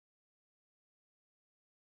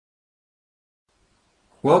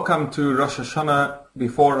Welcome to Rosh Hashana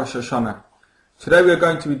before Rosh Hashana. Today we are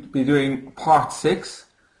going to be doing part 6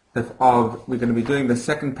 we're going to be doing the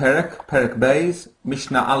second Perek, Perek Beis,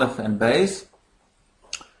 Mishna Aleph and Beis.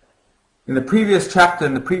 In the previous chapter,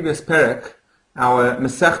 in the previous Perek, our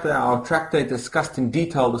Masechta, our tractate discussed in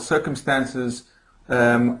detail the circumstances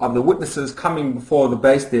of the witnesses coming before the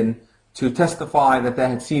Beis Din to testify that they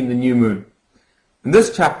had seen the new moon. In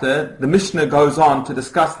this chapter, the Mishna goes on to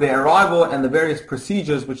discuss their arrival and the various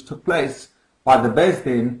procedures which took place by the Beis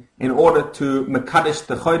Din in order to Mekadesh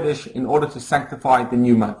the Chodesh, in order to sanctify the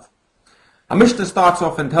new month. Our Mishna starts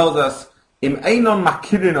off and tells us, Im einon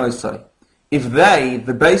makirin oisai, if they,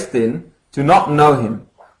 the Beis Din, do not know him,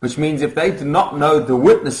 which means if they do not know the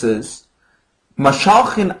witnesses,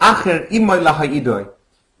 mashalchin acher imoy laha'idoi,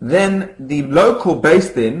 then the local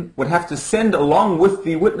Beis Din would have to send along with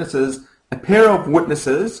the witnesses a pair of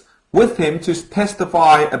witnesses with him to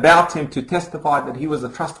testify about him, to testify that he was a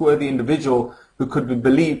trustworthy individual who could be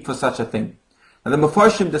believed for such a thing. Now the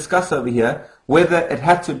Mefarshim discuss over here whether it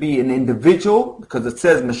had to be an individual, because it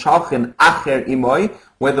says Meshalchin Acher Imoy,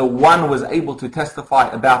 whether one was able to testify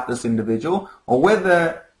about this individual, or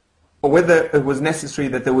whether it was necessary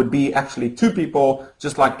that there would be actually two people,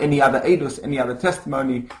 just like any other edus, any other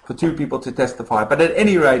testimony, for two people to testify. But at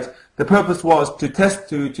any rate, the purpose was to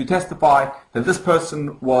testify that this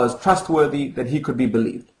person was trustworthy, that he could be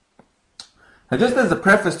believed. Now, just as a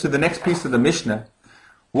preface to the next piece of the Mishnah,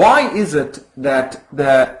 why is it that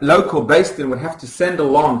the local Beis Din would have to send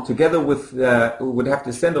along, together with would have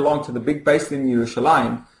to send along to the big Beis Din in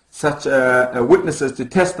Yerushalayim, such witnesses to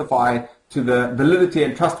testify to the validity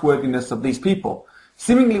and trustworthiness of these people?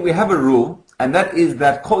 Seemingly we have a rule, and that is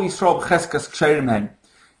that Kol Yisrael Cheskas Ksherim Hein.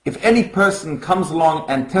 If any person comes along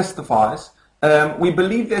and testifies, we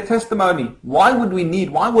believe their testimony. Why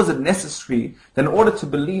was it necessary that in order to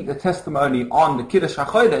believe the testimony on the Kiddush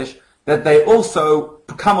HaChodesh, that they also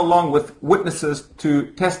come along with witnesses to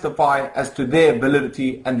testify as to their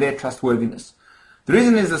validity and their trustworthiness? The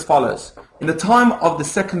reason is as follows. In the time of the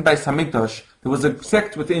second Beis Hamikdash, there was a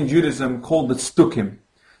sect within Judaism called the Stukim.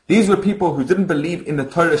 These were people who didn't believe in the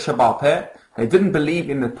Torah Sheba'al Peh. They didn't believe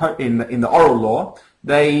in the oral law.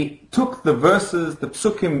 They took the verses, the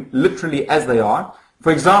psukim, literally as they are.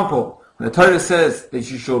 For example, when the Torah says that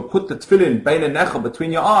you should put the tefillin bein einecha,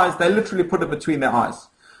 between your eyes, they literally put it between their eyes.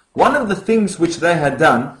 One of the things which they had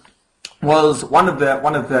done was one of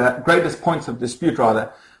the greatest points of dispute,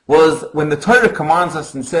 was when the Torah commands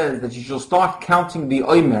us and says that you shall start counting the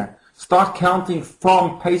Omer, start counting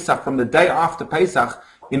from Pesach, from the day after Pesach,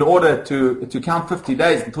 in order to count 50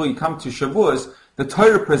 days until you come to Shavuos. The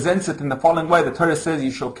Torah presents it in the following way. The Torah says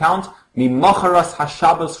you shall count Mimacharas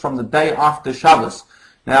HaShabbos, from the day after Shabbos.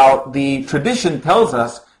 Now, the tradition tells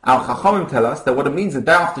us, our Chachamim tell us, that what it means the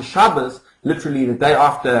day after Shabbos, literally the day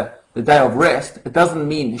after the day of rest, it doesn't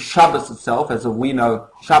mean Shabbos itself, as we know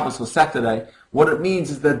Shabbos was Saturday. What it means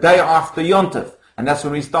is the day after Yontif. And that's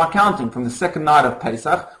when we start counting. From the second night of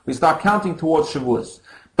Pesach, we start counting towards Shavuos.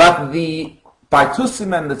 But the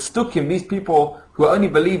Baitusim and the Stukim, these people who only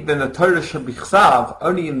believed in the Torah Shebichsav,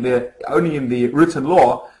 only in the written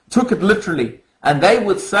law, took it literally. And they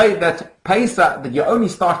would say that Pesach, that you only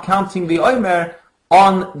start counting the Omer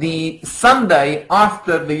on the Sunday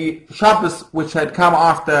after the Shabbos, which had come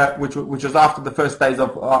after, which was after the first days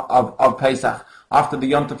of Pesach, after the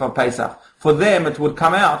Yontif of Pesach. For them, it would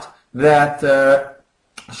come out that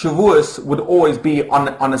Shavuos would always be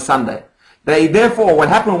on a Sunday. They therefore, what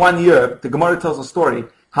happened one year, the Gemara tells a story,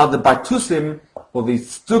 how the Baitusim, or the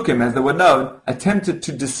Stukim as they were known, attempted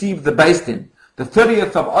to deceive the Beis Din. The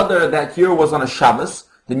 30th of Adar that year was on a Shabbos.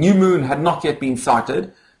 The new moon had not yet been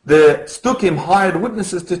sighted. The Stukim hired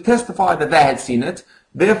witnesses to testify that they had seen it.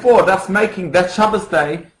 Therefore, that's making that Shabbos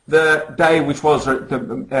day the day which was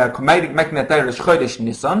making that day Rosh Chodesh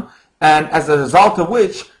Nisan, and as a result of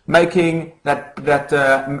which, making that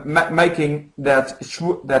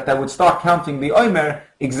they would start counting the Omer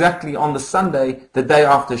exactly on the Sunday, the day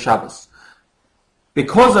after Shabbos.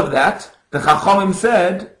 Because of that, the Chachamim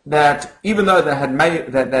said that even though they had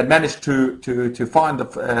managed to find to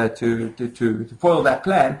foil that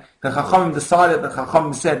plan, the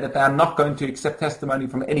Chachamim said that they are not going to accept testimony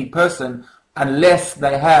from any person unless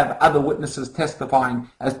they have other witnesses testifying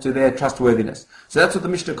as to their trustworthiness. So that's what the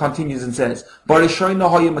Mishnah continues and says.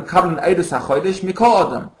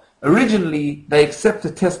 Originally, they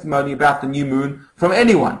accepted testimony about the new moon from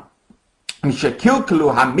anyone.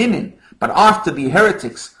 But after the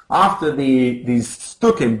heretics, after these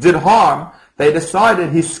stukim did harm, they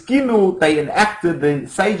decided, the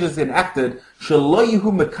sages enacted,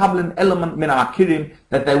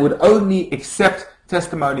 that they would only accept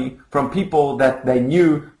testimony from people that they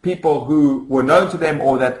knew, people who were known to them,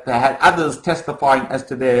 or that they had others testifying as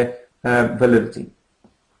to their validity.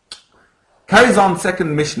 Carries on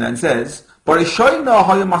second Mishnah and says,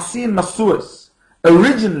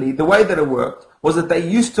 originally, the way that it worked was that they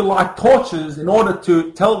used to light torches in order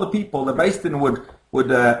to tell the people. The Beis Din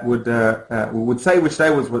would say which day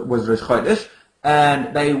was Rosh Chodesh,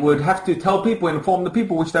 and they would have to tell people, inform the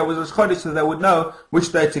people which day was Rosh Chodesh, so they would know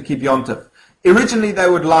which day to keep Yom Tov. Originally, they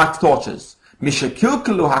would light torches.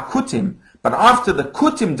 Mishakilkelu hakutim, but after the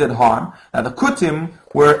kutim did harm, now the kutim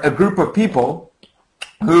were a group of people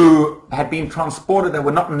who had been transported. They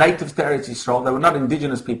were not natives to Eretz Yisrael. They were not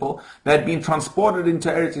indigenous people. They had been transported into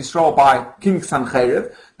Eretz Yisrael by King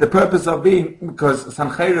Sancheriv. The purpose of being, because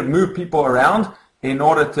Sancheriv moved people around in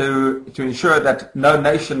order to ensure that no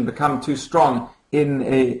nation become too strong in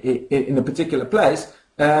a particular place.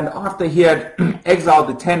 And after he had exiled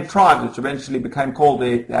the 10 tribes, which eventually became called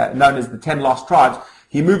known as the 10 lost tribes,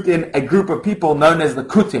 he moved in a group of people known as the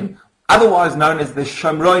Kutim, otherwise known as the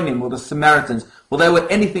Shomronim, or the Samaritans. Well, they were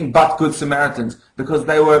anything but good Samaritans, because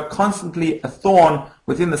they were constantly a thorn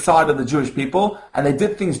within the side of the Jewish people, and they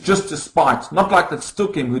did things just to spite. Not like the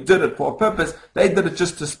Stukim, who did it for a purpose. They did it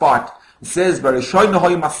just to spite. It says, originally,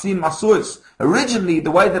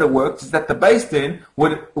 the way that it worked is that the Beis Din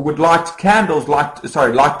would light candles,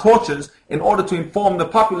 light torches, in order to inform the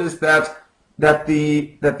populace that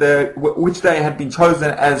which day had been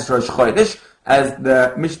chosen as Rosh Chodesh. As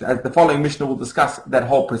the following Mishnah will discuss that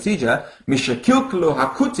whole procedure. Mishakilkelu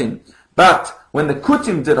hakutim, but when the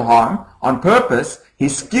kutim did harm on purpose,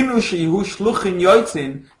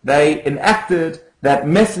 they enacted that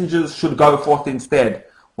messengers should go forth instead.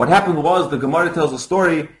 What happened was, the Gemara tells a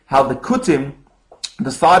story how the kutim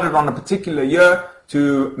decided on a particular year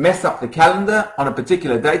to mess up the calendar on a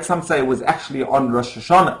particular date. Some say it was actually on Rosh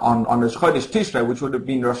Hashana, on Rosh Chodesh Tishrei, which would have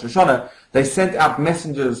been Rosh Hashana. They sent out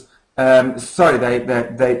messengers. They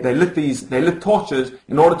lit torches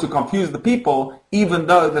in order to confuse the people, even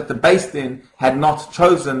though that the Beis Din had not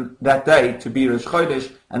chosen that day to be Rosh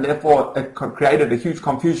Chodesh, and therefore it created a huge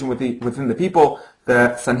confusion within the people.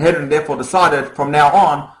 The Sanhedrin therefore decided, from now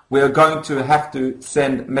on, we are going to have to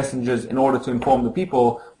send messengers in order to inform the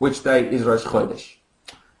people which day is Rosh Chodesh.